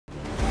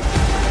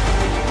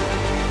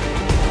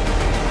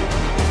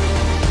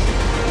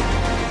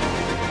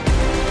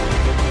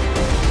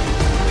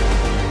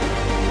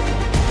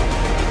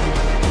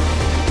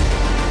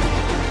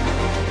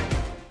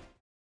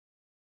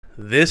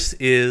this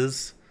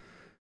is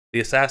the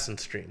Assassin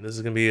stream. This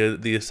is going to be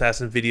the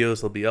Assassin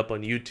videos. They'll be up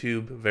on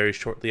YouTube very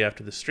shortly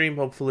after the stream,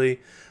 hopefully.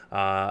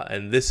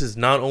 And this is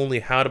not only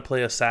how to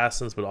play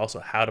Assassins, but also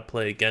how to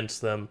play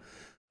against them.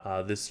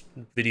 This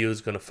video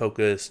is going to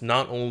focus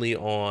not only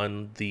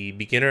on the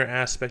beginner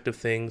aspect of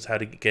things, how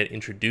to get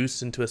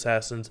introduced into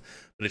Assassins,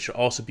 but it should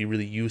also be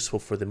really useful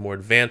for the more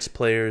advanced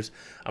players.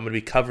 I'm going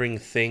to be covering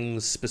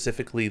things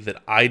specifically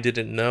that I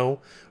didn't know,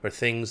 or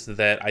things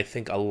that I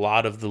think a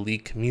lot of the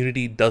League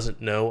community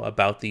doesn't know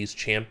about these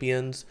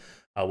champions.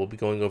 We'll be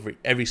going over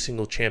every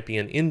single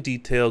champion in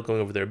detail,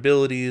 going over their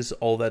abilities,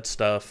 all that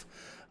stuff.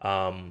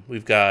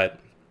 We've got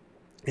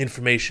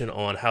information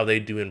on how they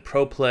do in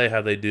pro play,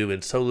 how they do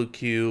in solo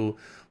queue.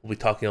 We'll be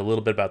talking a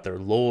little bit about their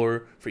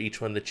lore for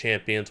each one of the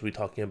champions. We'll be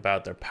talking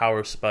about their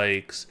power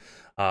spikes,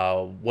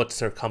 what's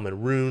their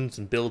common runes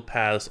and build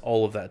paths,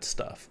 all of that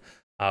stuff.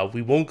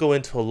 We won't go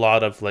into a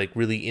lot of like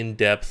really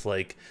in-depth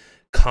like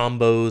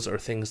combos or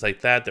things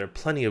like that. There are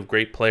plenty of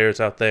great players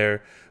out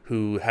there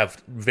who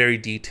have very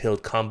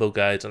detailed combo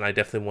guides, and I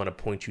definitely want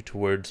to point you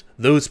towards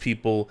those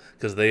people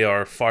because they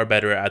are far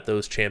better at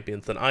those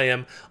champions than I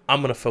am.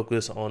 I'm going to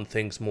focus on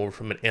things more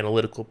from an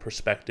analytical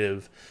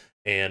perspective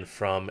and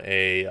from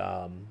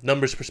a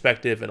numbers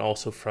perspective, and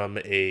also from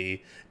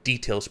a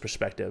details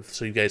perspective,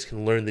 so you guys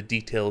can learn the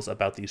details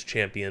about these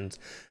champions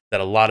that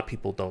a lot of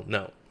people don't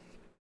know.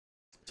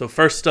 So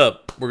first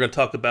up, we're going to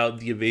talk about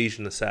the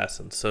Evasion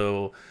Assassins.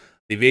 So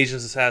the Evasion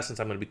Assassins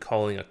I'm going to be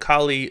calling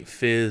Akali,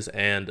 Fizz,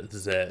 and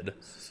Zed.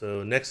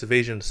 So next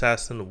Evasion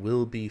Assassin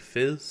will be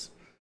Fizz,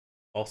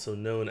 also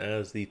known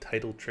as the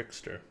Title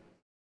Trickster.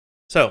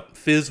 So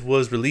Fizz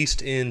was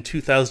released in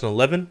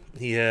 2011.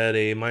 He had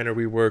a minor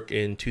rework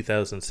in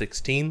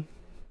 2016.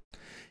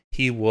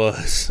 He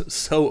was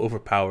so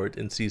overpowered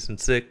in Season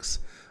 6.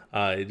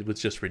 It was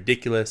just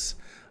ridiculous.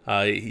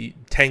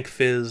 Tank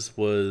Fizz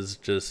was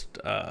just,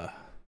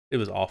 it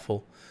was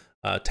awful.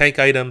 Tank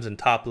items in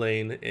top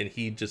lane, and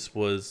he just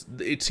was,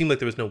 it seemed like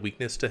there was no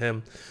weakness to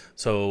him,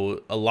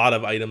 so a lot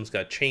of items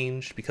got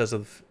changed because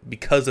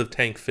of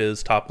Tank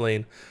Fizz top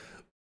lane,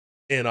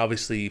 and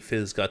obviously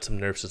Fizz got some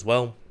nerfs as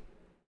well.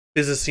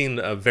 Fizz has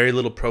seen very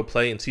little pro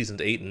play in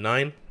seasons 8 and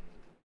 9,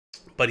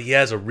 but he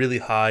has a really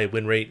high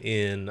win rate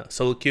in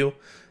solo queue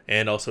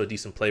and also a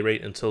decent play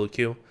rate in solo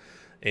queue,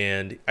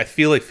 and I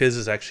feel like Fizz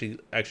is actually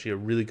a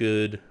really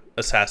good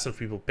assassin for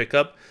people to pick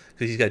up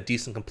because he's got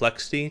decent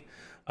complexity.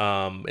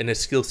 And his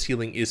skill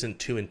ceiling isn't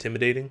too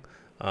intimidating.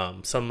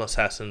 Some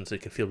assassins,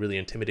 it can feel really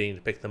intimidating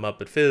to pick them up,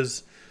 but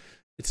Fizz,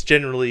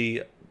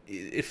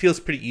 it feels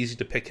pretty easy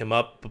to pick him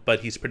up,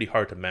 but he's pretty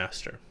hard to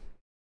master.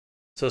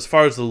 So as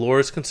far as the lore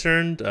is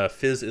concerned,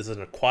 Fizz is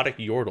an aquatic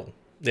Yordle.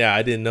 Yeah,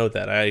 I didn't know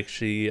that. I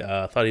actually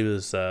thought he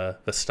was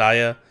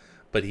Vestaya,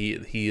 but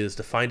he is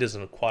defined as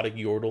an aquatic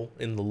Yordle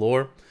in the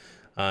lore.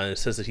 It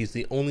says that he's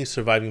the only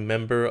surviving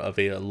member of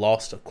a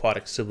lost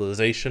aquatic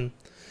civilization.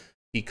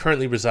 He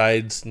currently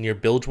resides near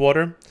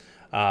Bilgewater,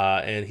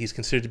 and he's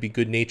considered to be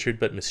good-natured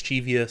but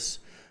mischievous.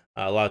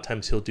 A lot of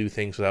times he'll do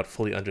things without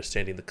fully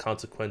understanding the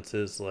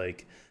consequences,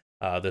 like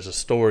there's a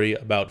story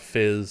about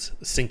Fizz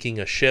sinking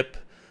a ship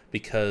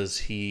because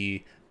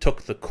he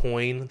took the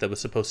coin that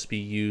was supposed to be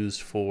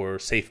used for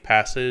safe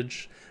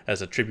passage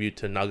as a tribute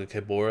to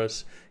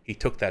Nagakeboros. He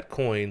took that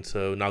coin,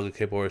 so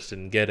Nagakeboros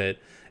didn't get it,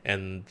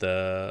 and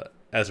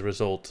as a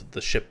result,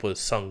 the ship was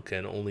sunk,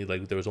 and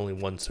there was only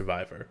one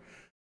survivor.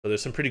 So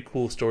there's some pretty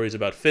cool stories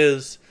about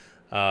Fizz.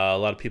 A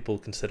lot of people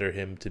consider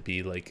him to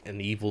be like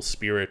an evil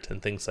spirit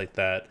and things like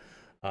that,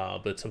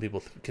 but some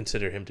people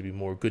consider him to be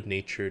more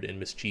good-natured and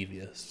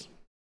mischievous.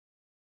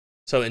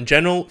 So in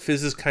general,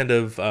 Fizz is kind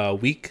of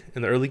weak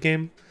in the early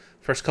game.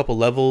 First couple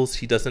levels,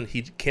 he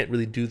can't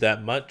really do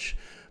that much,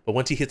 but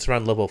once he hits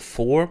around level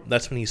 4,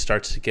 that's when he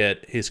starts to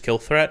get his kill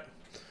threat.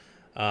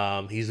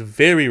 He's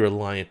very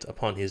reliant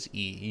upon his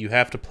E. You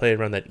have to play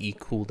around that E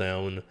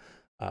cooldown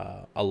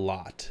a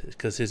lot,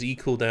 because his E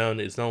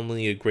cooldown is not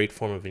only a great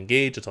form of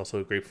engage, it's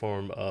also a great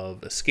form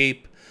of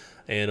escape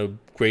and a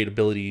great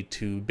ability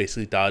to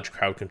basically dodge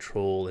crowd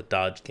control and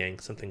dodge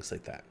ganks and things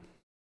like that.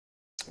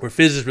 Where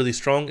Fizz is really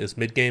strong is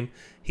mid game.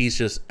 He's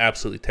just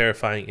absolutely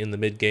terrifying in the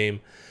mid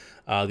game.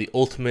 The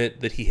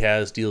ultimate that he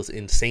has deals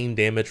insane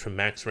damage from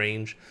max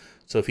range,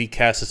 so if he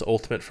casts his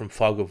ultimate from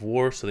Fog of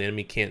War so the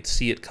enemy can't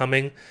see it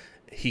coming,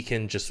 he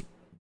can just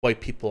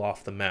wipe people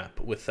off the map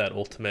with that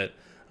ultimate,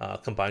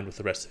 combined with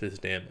the rest of his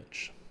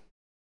damage.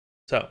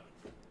 So,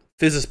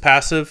 Fizz's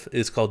passive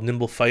is called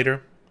Nimble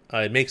Fighter.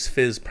 It makes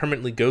Fizz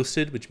permanently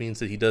ghosted, which means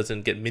that he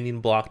doesn't get minion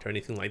blocked or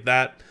anything like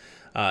that.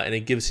 And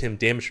it gives him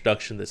damage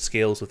reduction that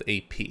scales with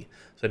AP.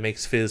 So it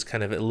makes Fizz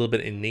kind of a little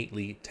bit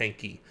innately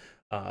tanky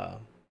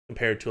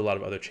compared to a lot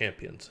of other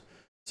champions.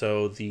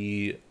 So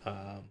the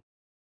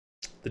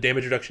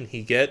damage reduction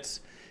he gets,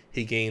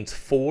 he gains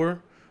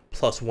 4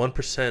 plus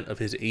 1% of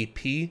his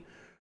AP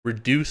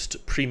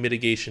reduced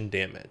pre-mitigation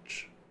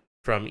damage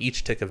from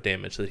each tick of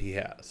damage that he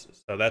has.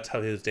 So that's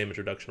how his damage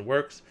reduction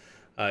works.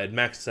 It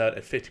maxes out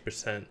at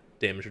 50%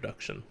 damage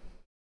reduction.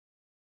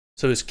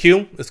 So his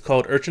Q is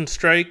called Urchin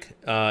Strike.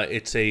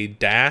 It's a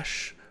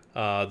dash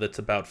that's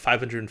about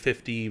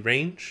 550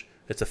 range.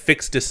 It's a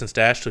fixed distance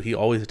dash, so he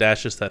always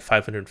dashes that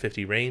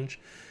 550 range.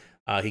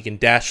 He can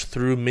dash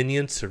through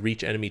minions to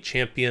reach enemy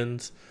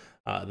champions.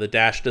 The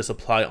dash does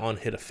apply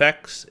on-hit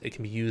effects. It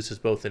can be used as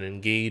both an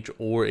engage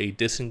or a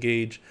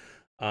disengage.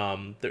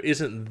 There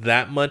isn't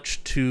that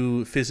much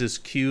to Fizz's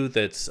Q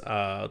that's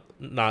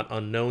not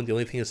unknown. The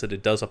only thing is that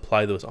it does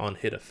apply those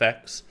on-hit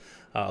effects.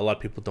 A lot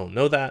of people don't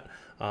know that,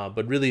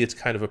 but really it's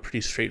kind of a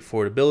pretty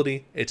straightforward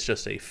ability. It's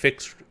just a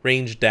fixed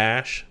range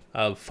dash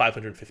of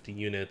 550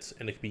 units,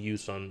 and it can be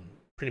used on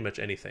pretty much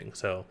anything.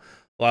 So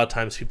a lot of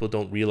times people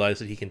don't realize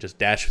that he can just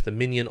dash with a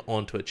minion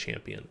onto a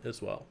champion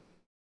as well.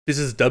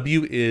 Fizz's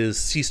W is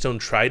Seastone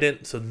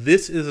Trident. So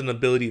this is an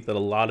ability that a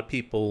lot of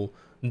people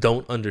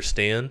don't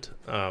understand.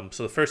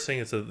 So the first thing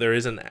is that there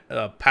is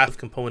a passive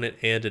component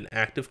and an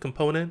active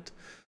component.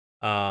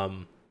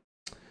 When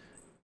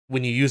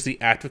you use the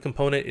active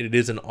component, it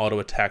is an auto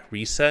attack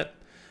reset,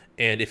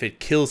 and if it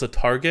kills a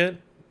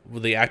target,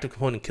 the active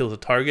component kills a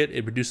target,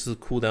 it reduces the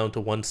cooldown to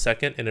 1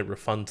 second and it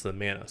refunds the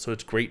mana. So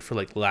it's great for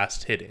like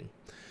last hitting.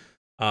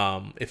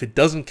 If it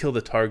doesn't kill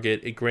the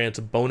target, it grants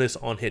a bonus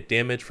on hit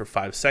damage for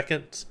 5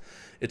 seconds.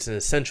 It's an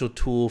essential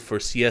tool for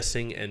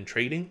CSing and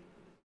trading.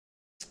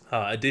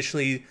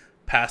 Additionally,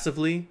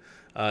 passively,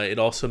 it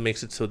also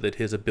makes it so that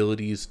his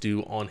abilities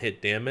do on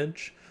hit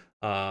damage.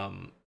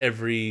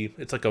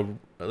 It's like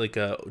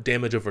a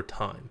damage over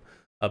time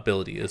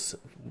ability is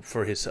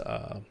for his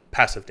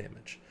passive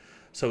damage.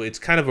 So it's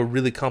kind of a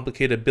really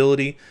complicated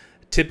ability.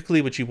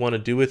 Typically what you want to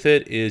do with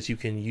it is you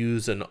can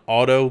use an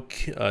auto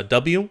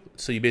W.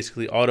 So you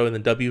basically auto and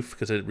then W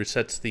because it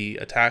resets the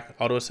attack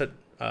auto set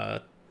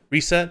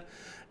reset,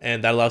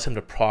 and that allows him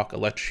to proc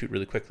electrocute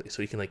really quickly.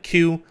 So you can like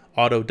Q,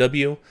 auto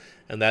W,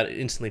 and that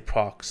instantly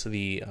procs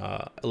the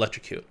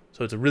electrocute.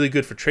 So it's really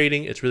good for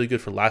trading. It's really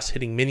good for last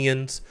hitting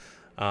minions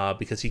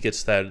because he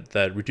gets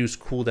that reduced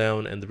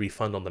cooldown and the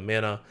refund on the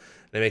mana.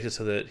 And it makes it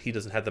so that he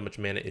doesn't have that much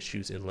mana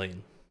issues in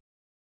lane.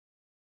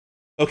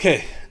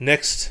 Okay,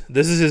 next,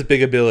 this is his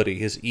big ability,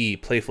 his E,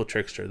 Playful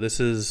Trickster. This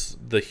is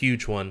the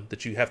huge one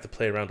that you have to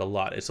play around a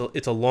lot. It's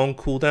a long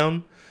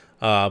cooldown,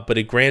 but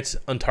it grants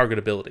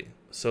untargetability.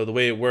 So the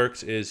way it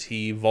works is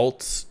he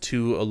vaults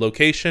to a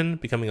location,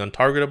 becoming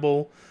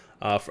untargetable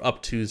for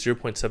up to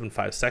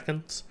 0.75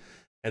 seconds,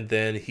 and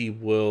then he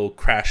will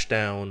crash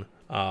down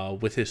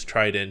with his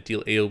trident,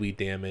 deal AoE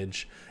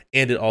damage,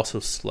 and it also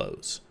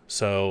slows.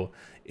 So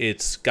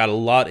it's got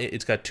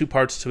two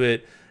parts to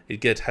it.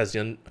 It has the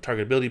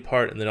untargetability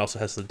part, and then also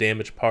has the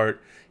damage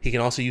part. He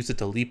can also use it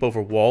to leap over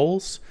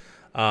walls.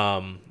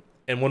 And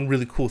one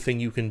really cool thing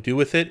you can do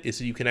with it is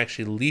that you can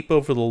actually leap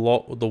over the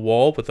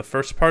wall with the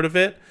first part of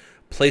it,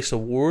 place a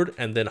ward,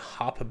 and then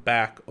hop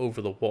back over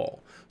the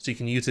wall. So you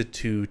can use it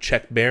to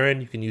check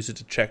Baron. You can use it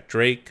to check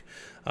Drake.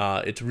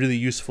 It's really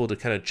useful to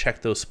kind of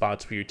check those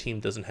spots where your team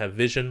doesn't have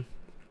vision.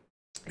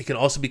 It can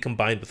also be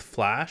combined with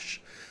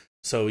Flash.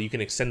 So you can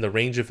extend the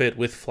range of it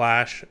with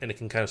Flash, and it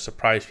can kind of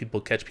surprise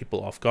people, catch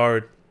people off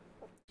guard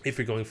if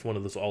you're going for one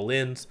of those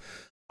all-ins.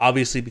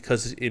 Obviously,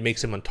 because it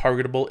makes him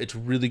untargetable, it's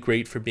really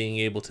great for being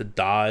able to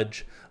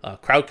dodge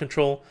crowd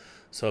control.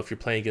 So if you're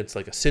playing against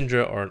like a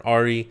Syndra or an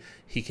Ahri,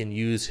 he can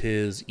use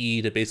his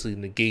E to basically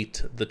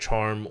negate the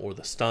charm or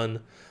the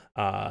stun.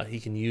 He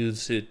can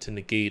use it to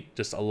negate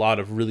just a lot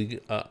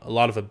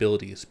of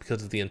abilities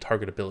because of the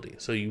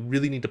untargetability. So you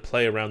really need to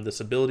play around this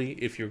ability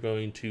if you're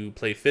going to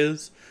play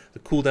Fizz. The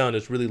cooldown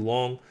is really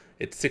long.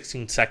 It's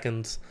 16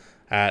 seconds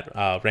at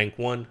rank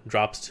 1,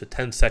 drops to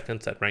 10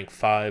 seconds at rank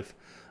 5.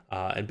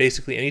 And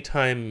basically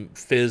anytime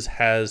Fizz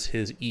has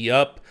his E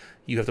up,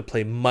 you have to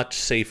play much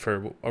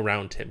safer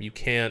around him. You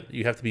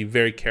have to be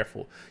very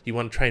careful. You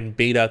want to try and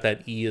bait out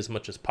that E as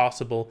much as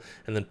possible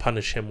and then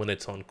punish him when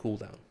it's on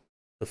cooldown.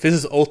 So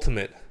Fizz's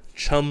ultimate,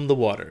 Chum the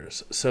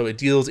Waters. So it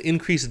deals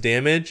increased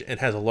damage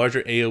and has a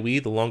larger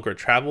AoE the longer it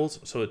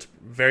travels, so it's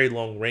very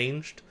long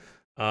ranged.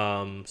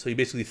 So he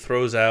basically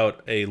throws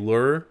out a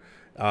lure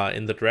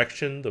in the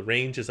direction. The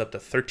range is up to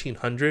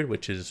 1300,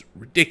 which is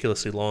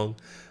ridiculously long.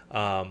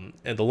 And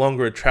the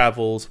longer it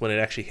travels, when it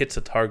actually hits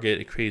a target,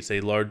 it creates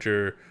a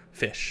larger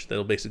fish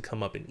that'll basically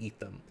come up and eat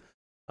them.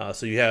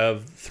 So you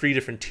have 3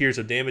 different tiers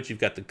of damage. You've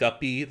got the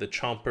Guppy, the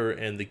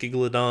Chomper, and the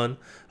Gigalodon.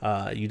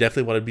 You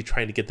definitely want to be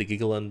trying to get the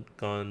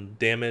Gigalodon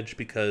damage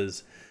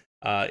because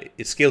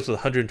it scales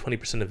with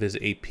 120% of his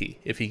AP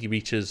if he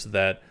reaches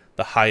the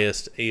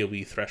highest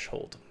AoE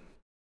threshold.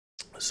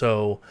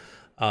 So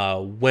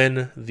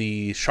when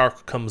the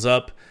shark comes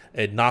up,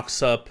 it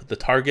knocks up the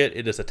target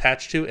it is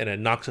attached to, and it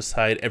knocks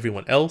aside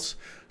everyone else.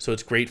 So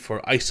it's great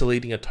for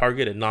isolating a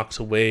target. It knocks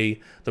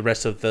away the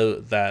rest of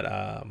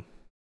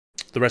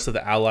the rest of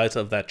the allies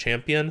of that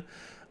champion,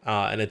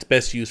 and it's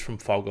best used from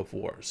Fog of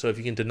War. So if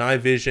you can deny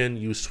vision,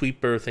 use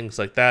Sweeper, things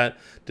like that,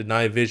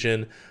 deny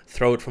vision,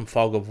 throw it from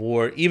Fog of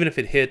War. Even if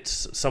it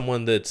hits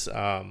someone that's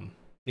a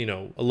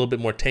little bit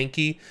more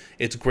tanky,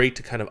 it's great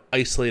to kind of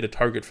isolate a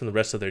target from the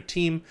rest of their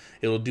team.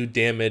 It'll do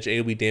damage,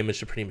 AoE damage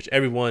to pretty much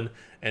everyone,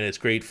 and it's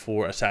great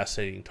for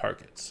assassinating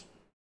targets.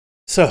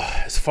 So,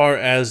 as far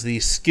as the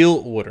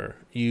skill order,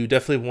 you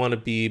definitely want to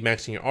be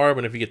maxing your R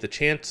whenever you get the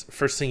chance.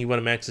 First thing you want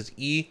to max is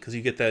E, because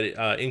you get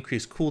that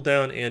increased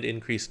cooldown and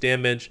increased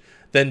damage.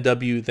 Then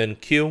W, then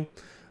Q.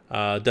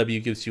 W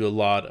gives you a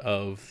lot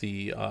of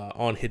the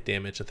on-hit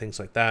damage and things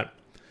like that.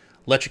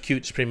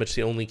 Electrocute is pretty much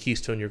the only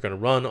keystone you're going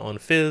to run on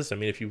Fizz. I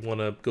mean, if you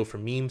want to go for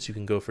memes, you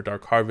can go for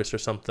Dark Harvest or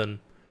something.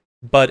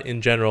 But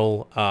in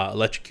general,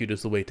 Electrocute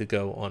is the way to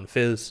go on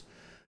Fizz.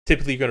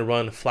 Typically, you're going to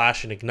run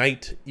Flash and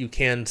Ignite. You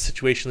can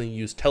situationally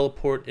use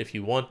Teleport if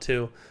you want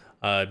to.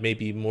 It may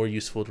be more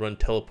useful to run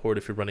Teleport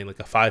if you're running like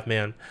a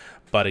 5-man,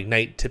 but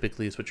Ignite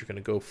typically is what you're going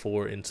to go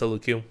for in solo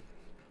queue.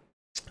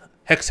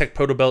 Hextech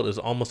Proto Belt is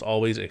almost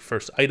always a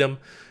first item.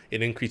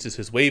 It increases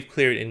his wave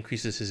clear, it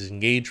increases his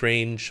engage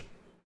range.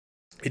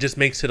 It just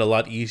makes it a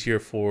lot easier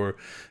for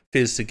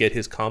Fizz to get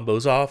his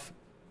combos off,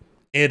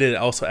 and it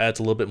also adds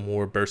a little bit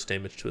more burst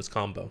damage to his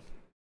combo.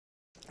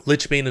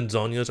 Lichbane and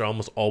Zhonya's are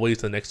almost always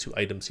the next two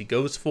items he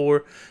goes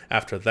for.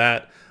 After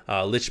that,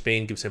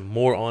 Lichbane gives him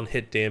more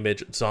on-hit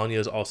damage.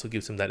 Zhonya's also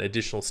gives him that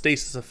additional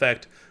stasis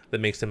effect that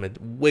makes him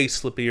way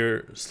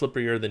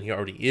slipperier than he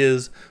already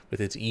is with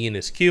his E and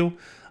his Q.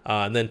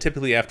 And then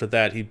typically after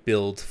that, he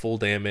builds full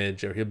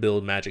damage, or he'll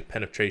build magic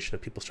penetration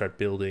if people start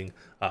building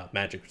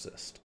magic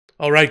resist.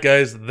 Alright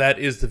guys, that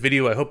is the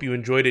video. I hope you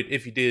enjoyed it.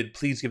 If you did,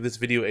 please give this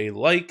video a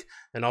like.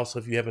 And also,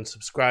 if you haven't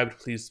subscribed,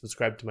 please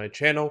subscribe to my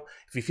channel.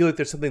 If you feel like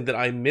there's something that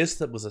I missed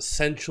that was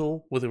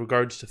essential with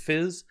regards to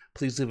Fizz,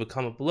 please leave a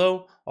comment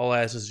below. All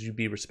I ask is you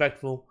be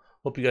respectful.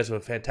 Hope you guys have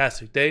a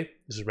fantastic day.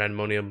 This is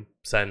Randomonium,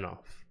 signing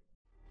off.